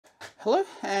Hello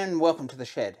and welcome to the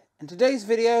shed. In today's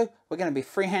video we're going to be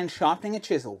freehand sharpening a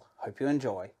chisel. Hope you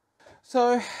enjoy.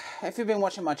 So if you've been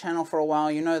watching my channel for a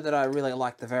while, you know that I really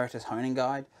like the Veritas honing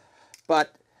guide,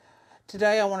 but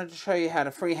today I wanted to show you how to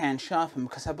freehand sharpen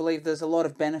because I believe there's a lot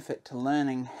of benefit to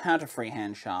learning how to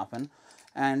freehand sharpen,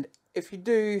 and if you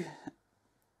do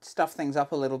stuff things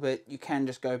up a little bit you can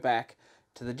just go back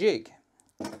to the jig.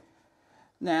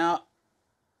 Now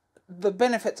the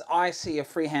benefits I see of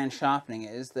freehand sharpening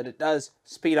is that it does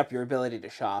speed up your ability to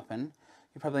sharpen.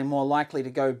 You're probably more likely to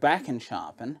go back and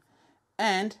sharpen.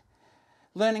 And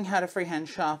learning how to freehand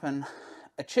sharpen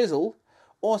a chisel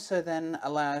also then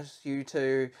allows you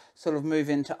to sort of move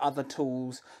into other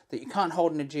tools that you can't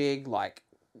hold in a jig, like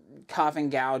carving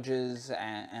gouges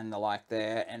and the like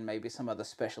there, and maybe some other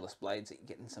specialist blades that you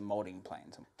get in some molding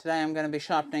planes. Today I'm going to be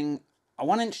sharpening a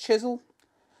 1-inch chisel,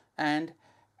 and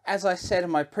as I said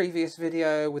in my previous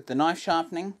video with the knife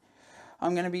sharpening,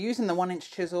 I'm going to be using the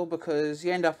 1-inch chisel because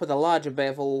you end up with a larger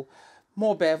bevel,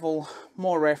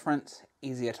 more reference,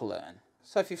 easier to learn.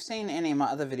 So if you've seen any of my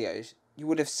other videos, you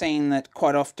would have seen that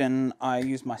quite often I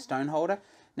use my stone holder.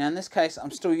 Now in this case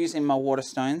I'm still using my water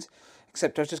stones,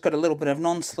 except I've just got a little bit of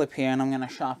non-slip here and I'm going to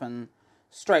sharpen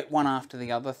straight one after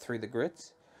the other through the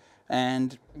grits.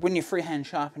 And when you freehand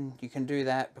sharpen you can do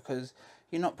that because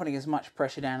you're not putting as much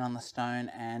pressure down on the stone,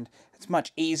 and it's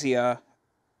much easier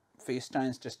for your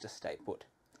stones just to stay put.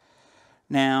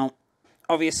 Now,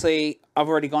 obviously, I've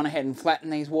already gone ahead and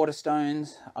flattened these water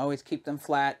stones. I always keep them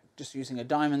flat, just using a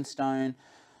diamond stone.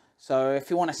 So if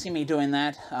you want to see me doing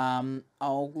that,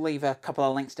 I'll leave a couple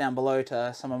of links down below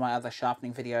to some of my other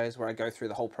sharpening videos where I go through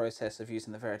the whole process of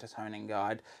using the Veritas honing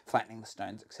guide, flattening the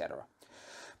stones, etc.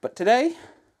 But today,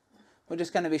 we're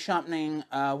just going to be sharpening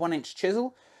a 1-inch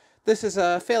chisel. This is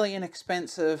a fairly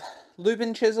inexpensive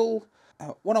Lubin chisel.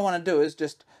 What I want to do is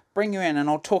just bring you in and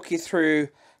I'll talk you through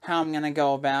how I'm going to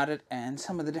go about it and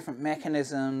some of the different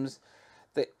mechanisms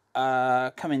that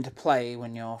come into play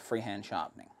when you're freehand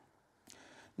sharpening.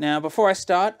 Now before I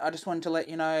start, I just wanted to let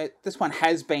you know this one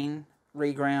has been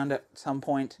reground at some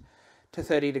point to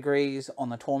 30 degrees on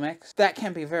the Tormex. That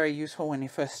can be very useful when you're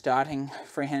first starting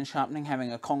freehand sharpening,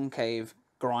 having a concave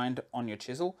grind on your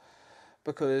chisel.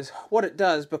 Because what it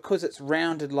does, because it's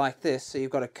rounded like this, so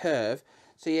you've got a curve,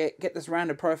 so you get this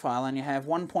rounded profile and you have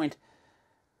one point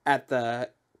at the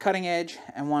cutting edge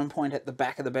and one point at the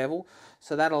back of the bevel.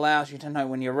 So that allows you to know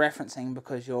when you're referencing,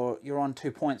 because you're on 2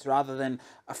 points rather than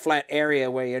a flat area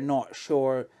where you're not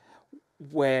sure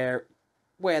where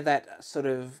that sort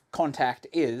of contact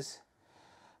is.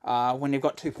 When you've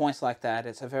got 2 points like that,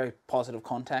 it's a very positive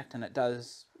contact, and it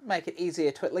does make it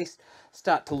easier to at least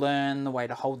start to learn the way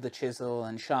to hold the chisel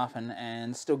and sharpen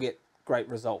and still get great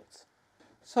results.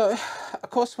 So, of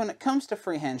course, when it comes to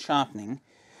freehand sharpening,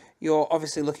 you're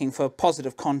obviously looking for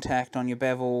positive contact on your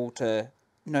bevel to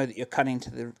know that you're cutting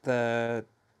to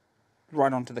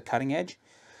right onto the cutting edge.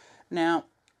 Now,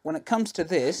 when it comes to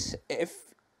this,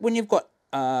 when you've got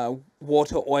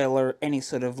water, oil, or any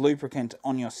sort of lubricant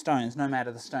on your stones, no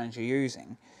matter the stones you're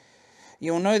using,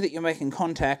 you'll know that you're making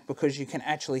contact because you can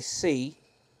actually see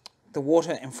the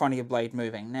water in front of your blade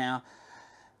moving. Now,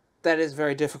 that is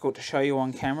very difficult to show you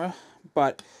on camera,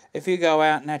 but if you go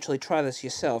out and actually try this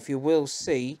yourself, you will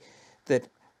see that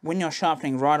when you're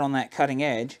sharpening right on that cutting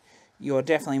edge, you're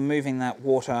definitely moving that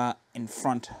water in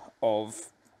front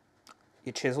of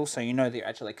your chisel, so you know that you're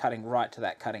actually cutting right to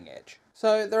that cutting edge.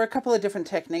 So there are a couple of different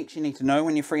techniques you need to know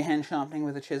when you're freehand sharpening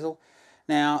with a chisel.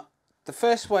 Now, the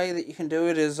first way that you can do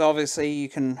it is obviously you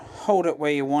can hold it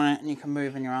where you want it and you can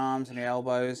move in your arms and your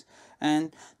elbows,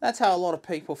 and that's how a lot of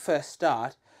people first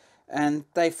start, and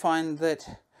they find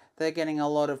that they're getting a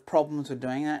lot of problems with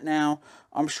doing that. Now,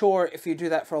 I'm sure if you do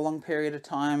that for a long period of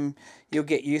time, you'll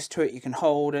get used to it, you can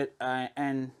hold it,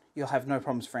 and you'll have no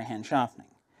problems freehand sharpening.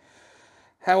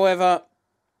 However,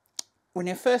 when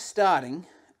you're first starting,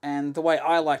 and the way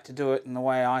I like to do it and the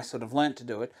way I sort of learnt to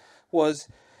do it, was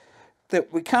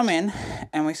that we come in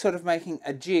and we're sort of making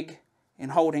a jig in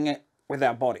holding it with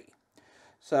our body.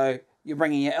 So you're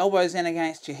bringing your elbows in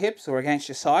against your hips or against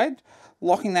your side,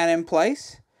 locking that in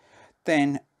place.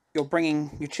 Then you're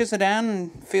bringing your chisel down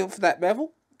and feel for that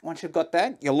bevel. Once you've got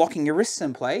that, you're locking your wrists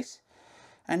in place.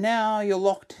 And now you're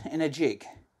locked in a jig.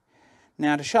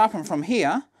 Now to sharpen from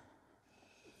here,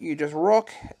 you just rock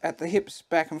at the hips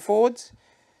back and forwards.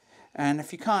 And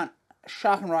if you can't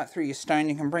sharpen right through your stone,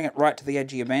 you can bring it right to the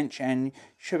edge of your bench and you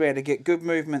should be able to get good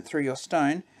movement through your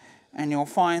stone, and you'll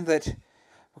find that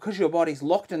because your body's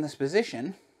locked in this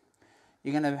position,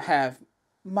 you're going to have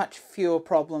much fewer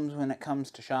problems when it comes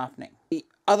to sharpening. The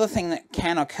other thing that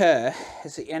can occur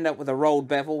is that you end up with a rolled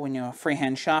bevel when you're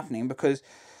freehand sharpening, because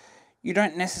you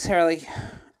don't necessarily,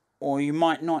 or you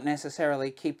might not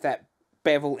necessarily keep that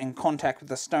bevel in contact with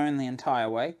the stone the entire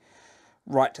way,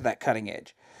 right to that cutting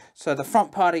edge. So the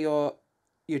front part of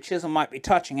your chisel might be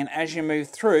touching, and as you move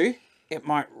through, it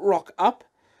might rock up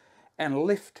and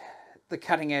lift the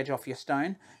cutting edge off your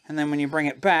stone, and then when you bring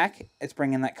it back, it's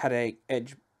bringing that cutting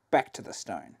edge back to the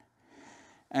stone.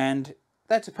 And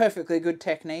that's a perfectly good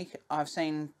technique. I've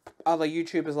seen other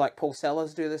YouTubers like Paul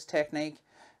Sellers do this technique,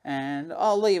 and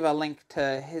I'll leave a link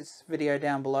to his video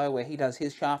down below where he does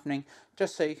his sharpening,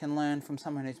 just so you can learn from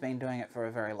someone who's been doing it for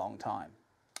a very long time.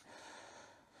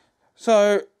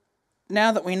 So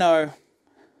now that we know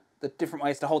the different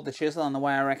ways to hold the chisel and the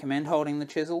way I recommend holding the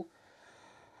chisel,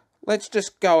 let's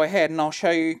just go ahead and I'll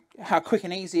show you how quick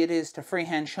and easy it is to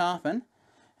freehand sharpen,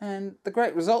 and the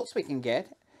great results we can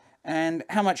get, and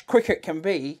how much quicker it can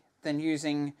be than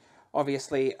using,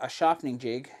 obviously, a sharpening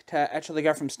jig to actually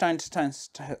go from stone to stone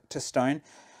to stone.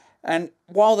 And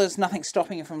while there's nothing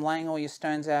stopping you from laying all your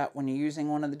stones out when you're using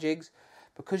one of the jigs,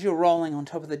 because you're rolling on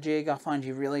top of the jig, I find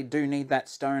you really do need that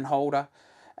stone holder,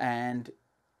 and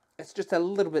it's just a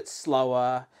little bit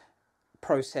slower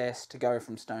process to go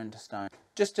from stone to stone.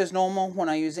 Just as normal, when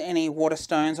I use any water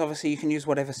stones, obviously you can use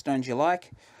whatever stones you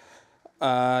like.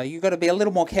 You've got to be a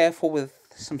little more careful with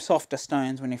some softer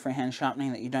stones when you're freehand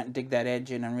sharpening, that you don't dig that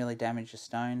edge in and really damage the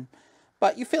stone.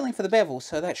 But you're feeling for the bevel,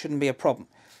 so that shouldn't be a problem.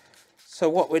 So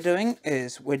what we're doing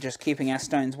is we're just keeping our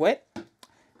stones wet.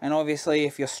 And obviously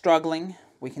if you're struggling,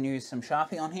 we can use some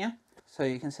Sharpie on here. So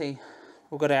you can see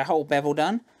we've got our whole bevel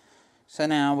done. So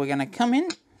now we're going to come in,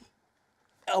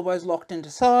 elbows locked into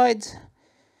sides.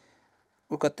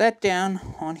 We've got that down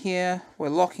on here. We're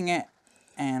locking it,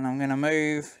 and I'm going to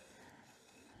move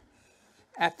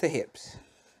at the hips.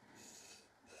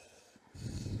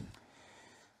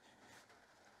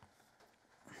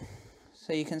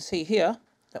 So you can see here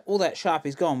that all that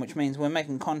Sharpie's gone, which means we're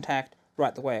making contact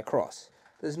right the way across.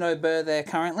 There's no burr there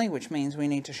currently, which means we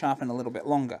need to sharpen a little bit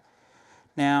longer.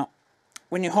 Now,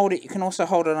 when you hold it, you can also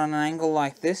hold it on an angle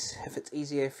like this, if it's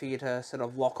easier for you to sort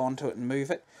of lock onto it and move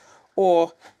it.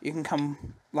 Or you can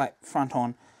come like front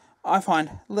on. I find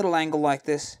a little angle like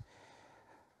this,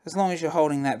 as long as you're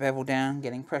holding that bevel down,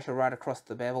 getting pressure right across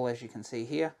the bevel, as you can see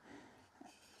here.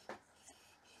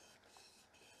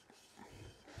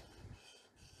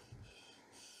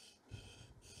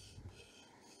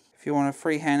 If you want to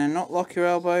freehand and not lock your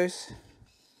elbows,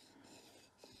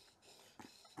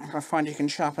 I find you can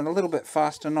sharpen a little bit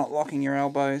faster not locking your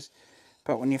elbows,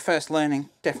 but when you're first learning,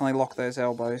 definitely lock those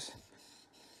elbows.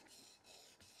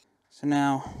 So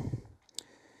now,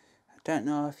 I don't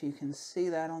know if you can see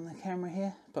that on the camera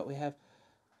here, but we have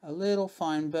a little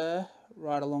fine burr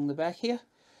right along the back here.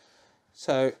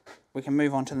 So we can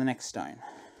move on to the next stone.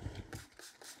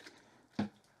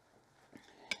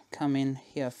 Come in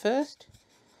here first.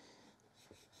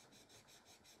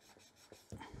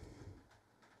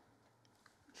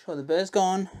 Sure the burr's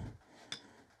gone.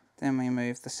 Then we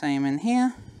move the same in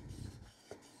here.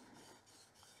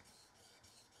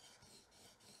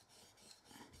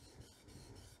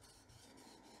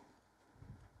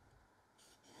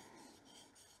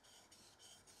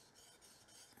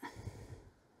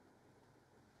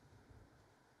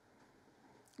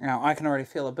 Now I can already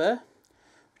feel a burr,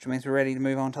 which means we're ready to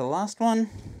move on to the last one.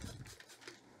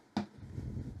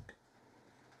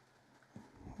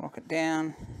 Lock it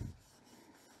down.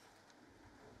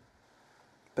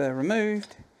 Burr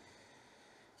removed.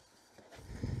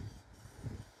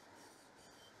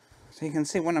 So you can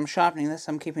see when I'm sharpening this,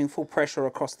 I'm keeping full pressure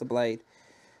across the blade.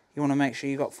 You want to make sure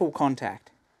you've got full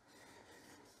contact.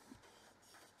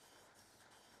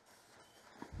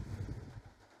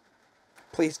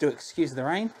 Please do excuse the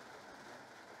rain.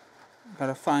 Got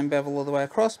a fine bevel all the way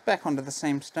across, back onto the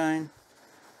same stone.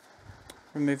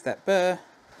 Remove that burr.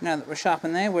 Now that we're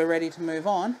sharpened there, we're ready to move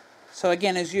on. So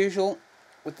again, as usual,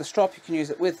 with the strop you can use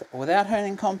it with or without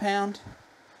honing compound.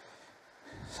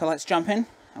 So let's jump in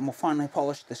and we'll finally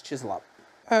polish this chisel up.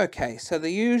 Okay, so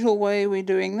the usual way we're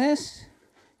doing this,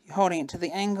 you're holding it to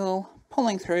the angle,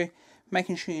 pulling through,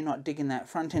 making sure you're not digging that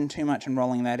front end too much and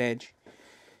rolling that edge.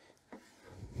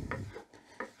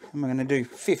 And we're going to do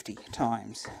 50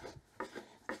 times.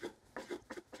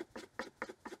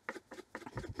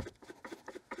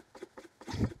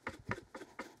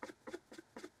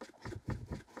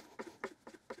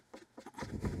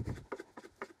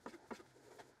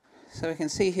 So we can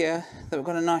see here that we've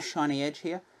got a nice shiny edge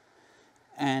here.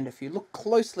 And if you look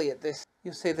closely at this,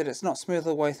 you'll see that it's not smooth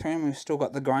all the way through and we've still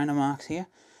got the grinder marks here.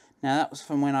 Now that was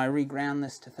from when I reground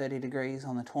this to 30 degrees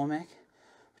on the Tormek,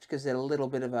 which gives it a little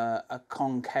bit of a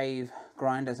concave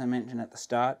grind, as I mentioned at the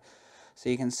start. So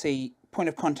you can see point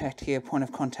of contact here, point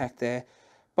of contact there,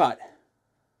 but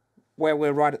where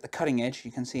we're right at the cutting edge,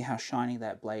 you can see how shiny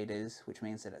that blade is, which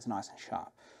means that it's nice and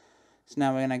sharp. So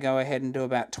now we're going to go ahead and do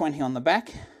about 20 on the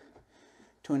back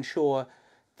to ensure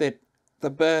that the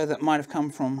burr that might have come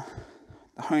from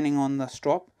the honing on the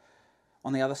strop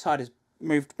on the other side is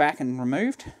moved back and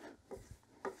removed.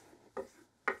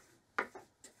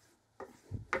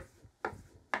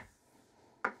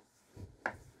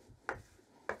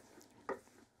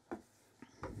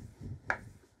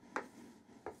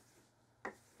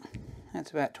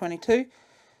 That's about 22.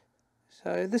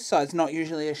 So this side's not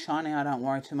usually as shiny. I don't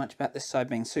worry too much about this side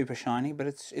being super shiny, but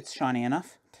it's shiny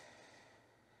enough.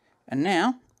 And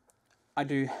now I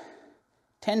do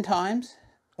 10 times,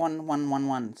 1, 1, 1,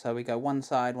 1. So we go one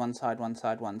side, one side, one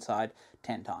side, one side,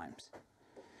 10 times.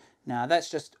 Now that's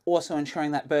just also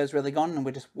ensuring that burr's really gone, and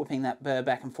we're just whipping that burr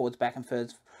back and forwards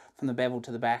from the bevel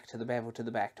to the back to the bevel to the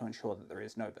back to ensure that there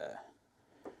is no burr.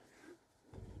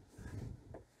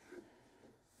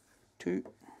 2,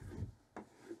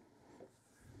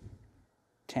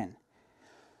 10.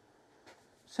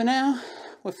 So now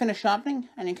we've finished sharpening,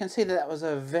 and you can see that that was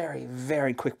a very,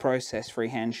 very quick process,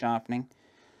 freehand sharpening.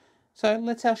 So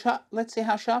let's see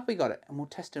how sharp we got it, and we'll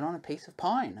test it on a piece of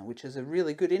pine, which is a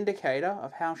really good indicator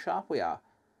of how sharp we are.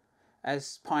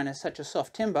 As pine is such a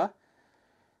soft timber,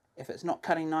 if it's not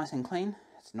cutting nice and clean,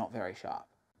 it's not very sharp.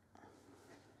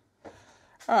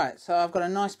 Alright, so I've got a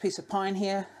nice piece of pine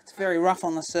here. It's very rough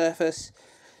on the surface.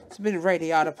 It's a bit of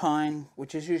radiata pine,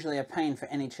 which is usually a pain for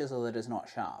any chisel that is not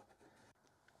sharp.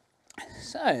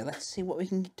 So, let's see what we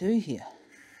can do here.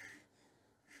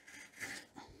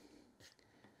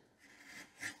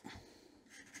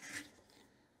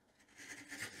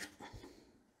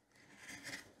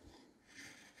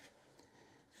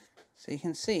 So you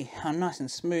can see how nice and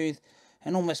smooth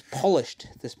and almost polished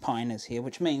this pine is here,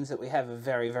 which means that we have a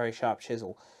very, very sharp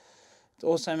chisel. It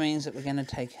also means that we're going to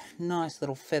take nice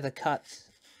little feather cuts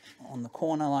on the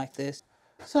corner like this.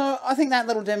 So I think that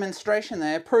little demonstration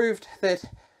there proved that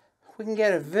we can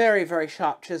get a very, very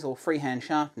sharp chisel freehand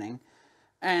sharpening,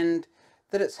 and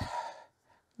that it's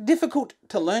difficult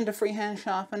to learn to freehand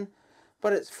sharpen,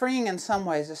 but it's freeing in some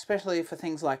ways, especially for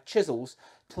things like chisels,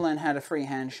 to learn how to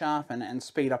freehand sharpen and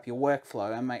speed up your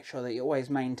workflow and make sure that you're always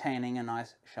maintaining a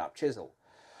nice sharp chisel.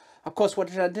 Of course,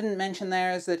 what I didn't mention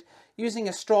there is that using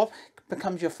a strop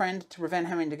becomes your friend to prevent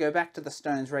having to go back to the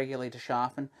stones regularly to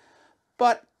sharpen.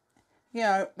 But, you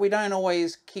know, we don't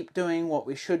always keep doing what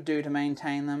we should do to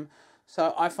maintain them.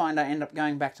 So I find I end up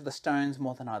going back to the stones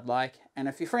more than I'd like. And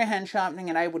if you're freehand sharpening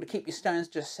and able to keep your stones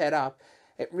just set up,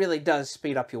 it really does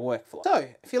speed up your workflow. So,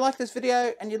 if you like this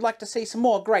video and you'd like to see some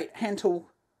more great hand tool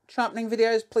sharpening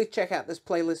videos, please check out this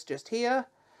playlist just here.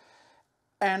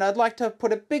 And I'd like to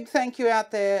put a big thank you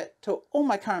out there to all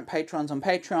my current patrons on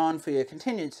Patreon for your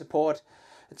continued support.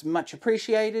 It's much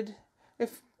appreciated.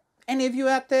 If any of you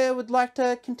out there would like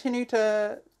to continue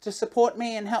to support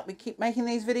me and help me keep making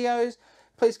these videos,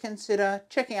 please consider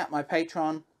checking out my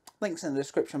Patreon. Links in the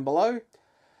description below.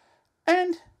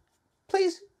 And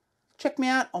please check me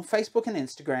out on Facebook and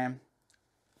Instagram.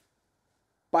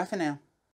 Bye for now.